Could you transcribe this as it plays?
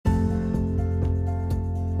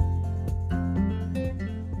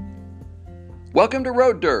Welcome to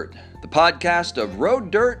Road Dirt, the podcast of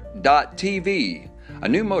RoadDirt.tv, a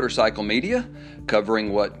new motorcycle media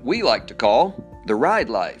covering what we like to call the ride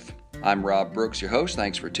life. I'm Rob Brooks, your host.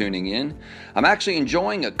 Thanks for tuning in. I'm actually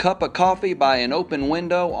enjoying a cup of coffee by an open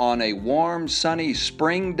window on a warm, sunny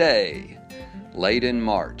spring day, late in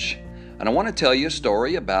March. And I want to tell you a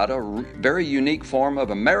story about a very unique form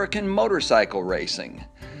of American motorcycle racing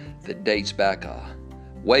that dates back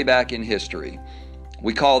way back in history.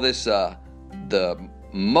 We call this the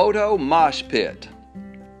Moto Mosh Pit,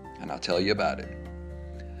 and I'll tell you about it.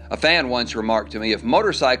 A fan once remarked to me, if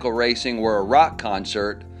motorcycle racing were a rock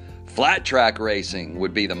concert, flat track racing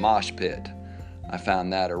would be the mosh pit. I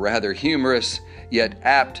found that a rather humorous yet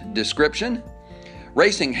apt description.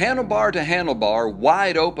 Racing handlebar to handlebar,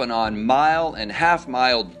 wide open on mile and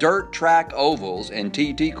half-mile dirt track ovals and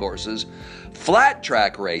TT courses, flat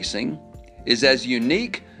track racing is as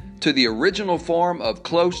unique to the original form of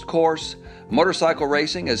closed course motorcycle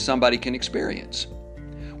racing as somebody can experience.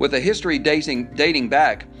 With a history dating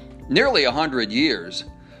back nearly 100 years,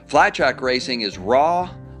 flat track racing is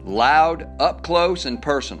raw, loud, up close, and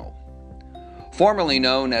personal. Formerly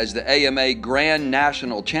known as the AMA Grand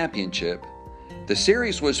National Championship, the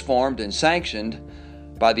series was formed and sanctioned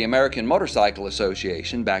by the American Motorcycle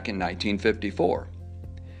Association back in 1954.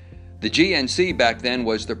 The GNC back then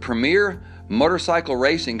was the premier motorcycle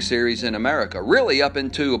racing series in America, really up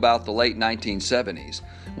into about the late 1970s,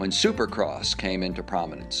 when Supercross came into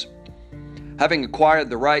prominence. Having acquired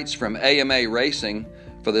the rights from AMA Racing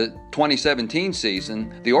for the 2017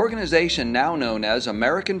 season, the organization now known as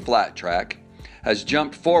American Flat Track has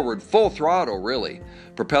jumped forward full throttle, really,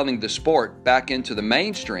 propelling the sport back into the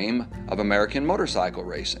mainstream of American motorcycle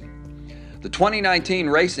racing. The 2019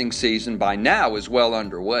 racing season by now is well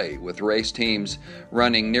underway, with race teams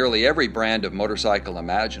running nearly every brand of motorcycle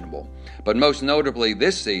imaginable. But most notably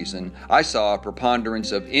this season, I saw a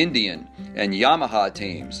preponderance of Indian and Yamaha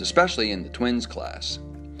teams, especially in the Twins class.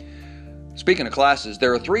 Speaking of classes,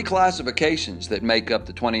 there are three classifications that make up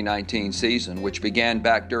the 2019 season, which began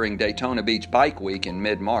back during Daytona Beach Bike Week in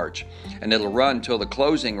mid-March, and it'll run till the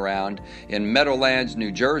closing round in Meadowlands,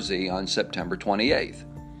 New Jersey on September 28th.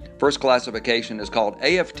 First classification is called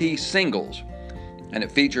AFT Singles, and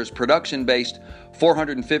it features production-based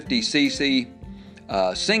 450cc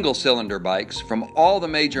single-cylinder bikes from all the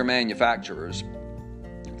major manufacturers,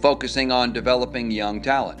 focusing on developing young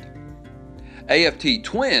talent. AFT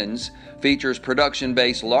Twins features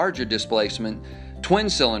production-based larger displacement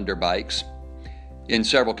twin-cylinder bikes in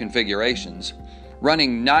several configurations,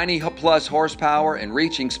 running 90-plus horsepower and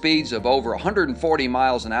reaching speeds of over 140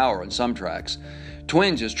 miles an hour on some tracks.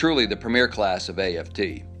 Twins is truly the premier class of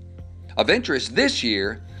AFT. Of interest this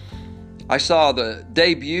year, I saw the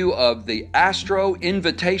debut of the Astro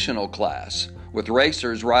Invitational class, with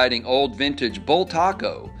racers riding old vintage Bull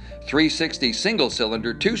Taco 360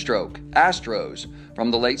 single-cylinder two-stroke Astros from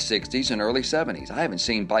the late 60s and early 70s. I haven't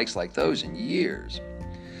seen bikes like those in years.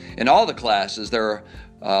 In all the classes, there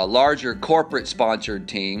are larger corporate-sponsored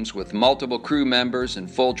teams with multiple crew members and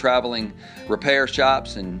full traveling repair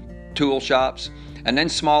shops and tool shops, and then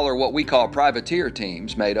smaller what we call privateer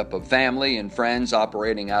teams made up of family and friends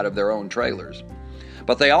operating out of their own trailers.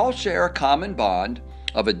 But they all share a common bond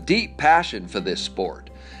of a deep passion for this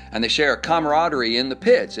sport, and they share camaraderie in the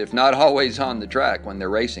pits, if not always on the track when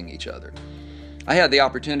they're racing each other. I had the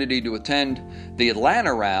opportunity to attend the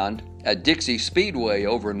Atlanta round at Dixie Speedway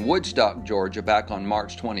over in Woodstock, Georgia back on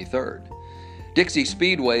March 23rd. Dixie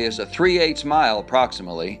Speedway is a 3/8 mile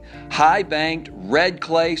approximately, high-banked, red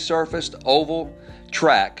clay surfaced oval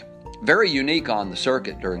track, very unique on the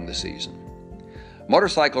circuit during the season.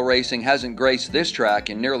 Motorcycle racing hasn't graced this track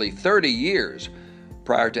in nearly 30 years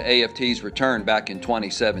prior to AFT's return back in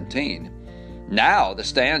 2017. Now the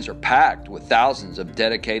stands are packed with thousands of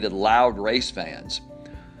dedicated loud race fans.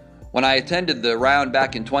 When I attended the round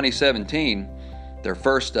back in 2017,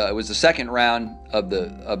 it was the second round of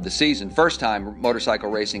the season, first time motorcycle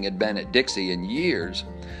racing had been at Dixie in years.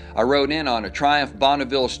 I rode in on a Triumph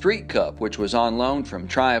Bonneville Street Cup, which was on loan from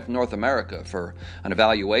Triumph North America for an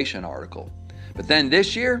evaluation article. But then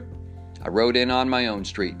this year, I rode in on my own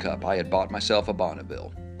Street Cup. I had bought myself a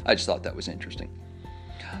Bonneville. I just thought that was interesting.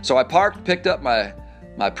 So I parked, picked up my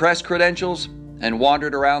press credentials, and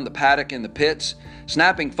wandered around the paddock in the pits,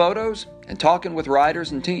 snapping photos and talking with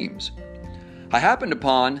riders and teams. I happened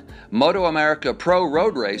upon Moto America Pro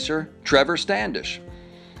Road Racer Trevor Standish,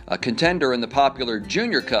 a contender in the popular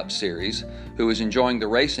Junior Cup series who was enjoying the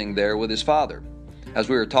racing there with his father. As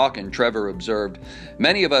we were talking, Trevor observed,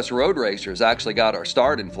 many of us road racers actually got our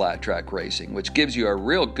start in flat track racing, which gives you a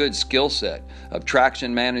real good skill set of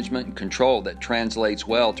traction management and control that translates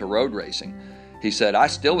well to road racing. He said, "I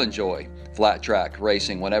still enjoy flat track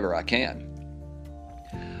racing whenever I can."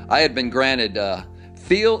 I had been granted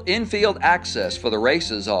infield access for the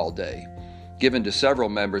races all day, given to several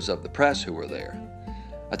members of the press who were there.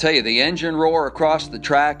 I tell you, the engine roar across the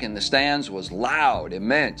track in the stands was loud,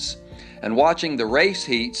 immense, and watching the race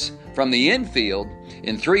heats from the infield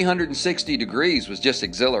in 360 degrees was just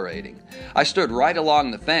exhilarating. I stood right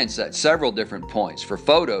along the fence at several different points for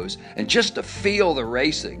photos and just to feel the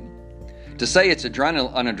racing. To say it's an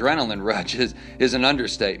adrenaline rush is an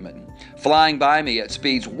understatement. Flying by me at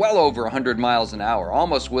speeds well over 100 miles an hour,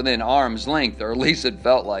 almost within arm's length, or at least it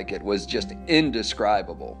felt like it, was just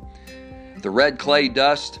indescribable. The red clay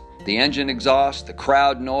dust, the engine exhaust, the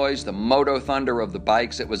crowd noise, the moto thunder of the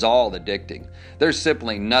bikes, it was all addicting. There's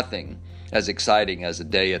simply nothing as exciting as a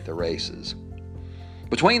day at the races.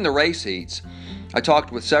 Between the race heats, I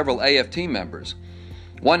talked with several AFT members.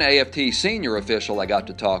 One AFT senior official I got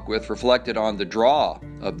to talk with reflected on the draw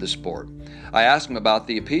of the sport. I asked him about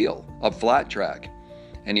the appeal of flat track,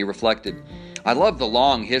 and he reflected, "I love the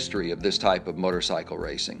long history of this type of motorcycle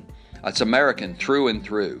racing. It's American through and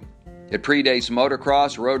through. It predates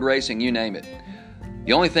motocross, road racing, you name it.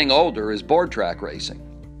 The only thing older is board track racing."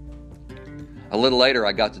 A little later,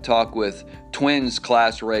 I got to talk with twins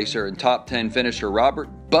class racer and top 10 finisher Robert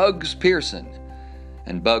Bugs Pearson.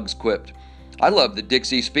 And Bugs quipped, "I love the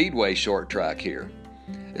Dixie Speedway short track here.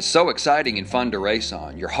 It's so exciting and fun to race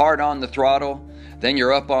on. You're hard on the throttle, then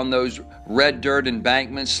you're up on those red dirt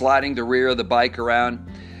embankments, sliding the rear of the bike around.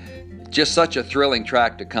 Just such a thrilling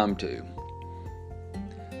track to come to."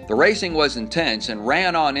 The racing was intense and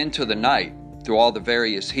ran on into the night through all the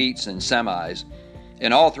various heats and semis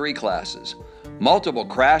in all three classes. Multiple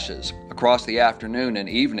crashes across the afternoon and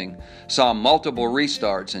evening saw multiple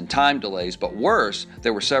restarts and time delays, but worse,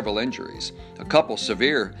 there were several injuries. A couple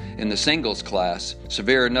severe in the singles class,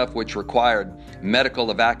 severe enough which required medical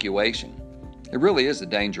evacuation. It really is a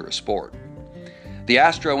dangerous sport. The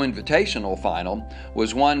Astro Invitational final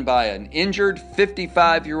was won by an injured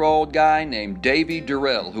 55-year-old guy named Davey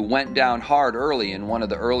Durrell, who went down hard early in one of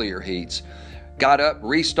the earlier heats, got up,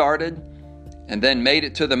 restarted, and then made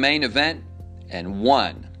it to the main event and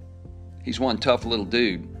won. He's one tough little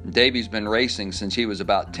dude. Davey's been racing since he was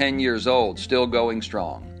about 10 years old, still going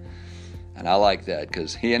strong. And I like that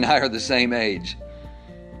because he and I are the same age.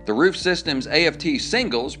 The Roof Systems AFT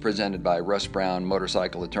Singles, presented by Russ Brown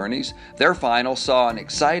Motorcycle Attorneys, their final saw an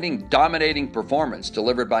exciting, dominating performance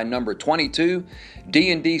delivered by number 22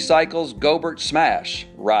 D&D Cycles Gobert Smash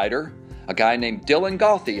rider, a guy named Dylan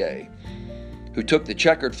Gauthier, who took the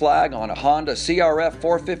checkered flag on a Honda CRF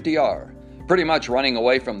 450R, pretty much running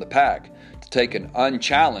away from the pack to take an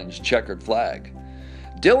unchallenged checkered flag.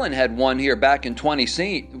 Dylan had won here back in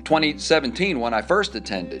 2017 when I first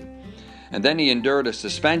attended, and then he endured a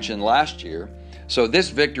suspension last year, so this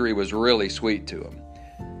victory was really sweet to him.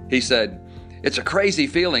 He said, "It's a crazy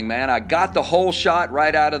feeling, man. I got the whole shot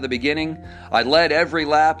right out of the beginning. I led every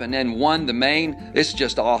lap and then won the main. It's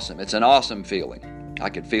just awesome. It's an awesome feeling." I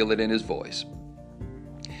could feel it in his voice.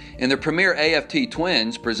 In the Premier AFT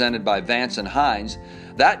Twins, presented by Vance and Hines,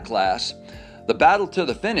 that class, the battle to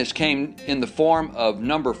the finish came in the form of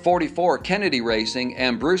number 44 Kennedy Racing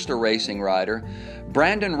and Brewster Racing rider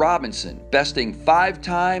Brandon Robinson, besting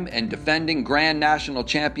 5-time and defending Grand National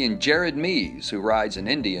Champion Jared Mees, who rides an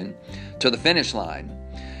Indian, to the finish line.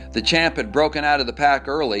 The champ had broken out of the pack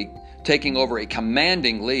early, taking over a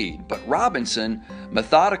commanding lead, but Robinson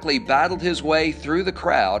methodically battled his way through the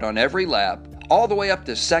crowd on every lap, all the way up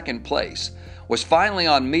to second place, was finally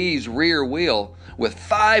on Mees' rear wheel with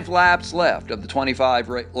 5 laps left of the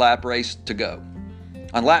 25-lap race to go.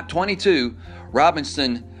 On lap 22,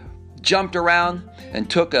 Robinson jumped around and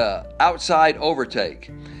took a outside overtake,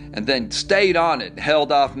 and then stayed on it,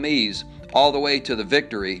 held off Mees all the way to the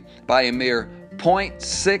victory by a mere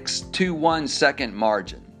 0.621 second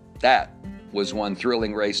margin. That was one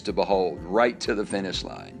thrilling race to behold, right to the finish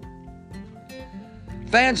line.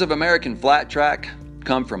 Fans of American flat track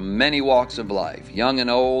come from many walks of life, young and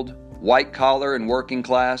old, white collar and working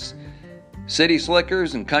class, city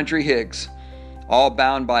slickers and country hicks, all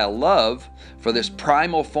bound by a love for this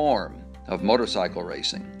primal form of motorcycle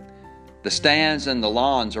racing. The stands and the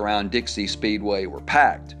lawns around Dixie Speedway were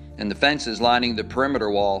packed, and the fences lining the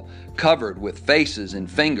perimeter wall covered with faces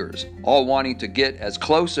and fingers, all wanting to get as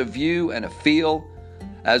close a view and a feel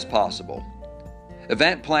as possible.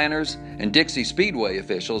 Event planners and Dixie Speedway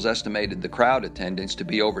officials estimated the crowd attendance to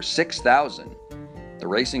be over 6,000. The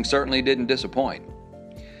racing certainly didn't disappoint.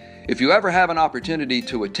 If you ever have an opportunity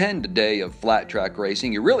to attend a day of flat track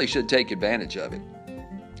racing, you really should take advantage of it.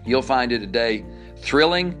 You'll find it a day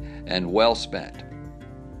thrilling and well spent.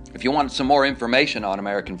 If you want some more information on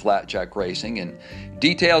American Flat Track Racing and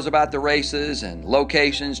details about the races and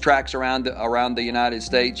locations, tracks around the United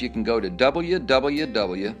States, you can go to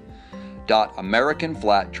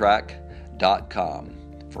www.americanflattrack.com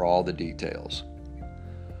for all the details.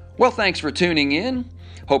 Well, thanks for tuning in.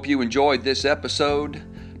 Hope you enjoyed this episode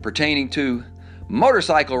pertaining to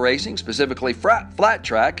motorcycle racing, specifically flat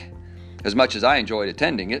track, as much as I enjoyed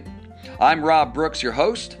attending it. I'm Rob Brooks, your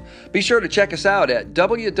host. Be sure to check us out at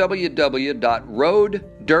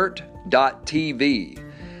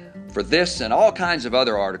www.roaddirt.tv for this and all kinds of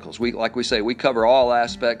other articles. We cover all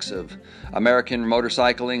aspects of American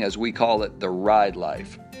motorcycling, as we call it, the ride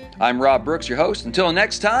life. I'm Rob Brooks, your host. Until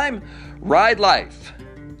next time, ride life.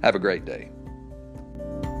 Have a great day.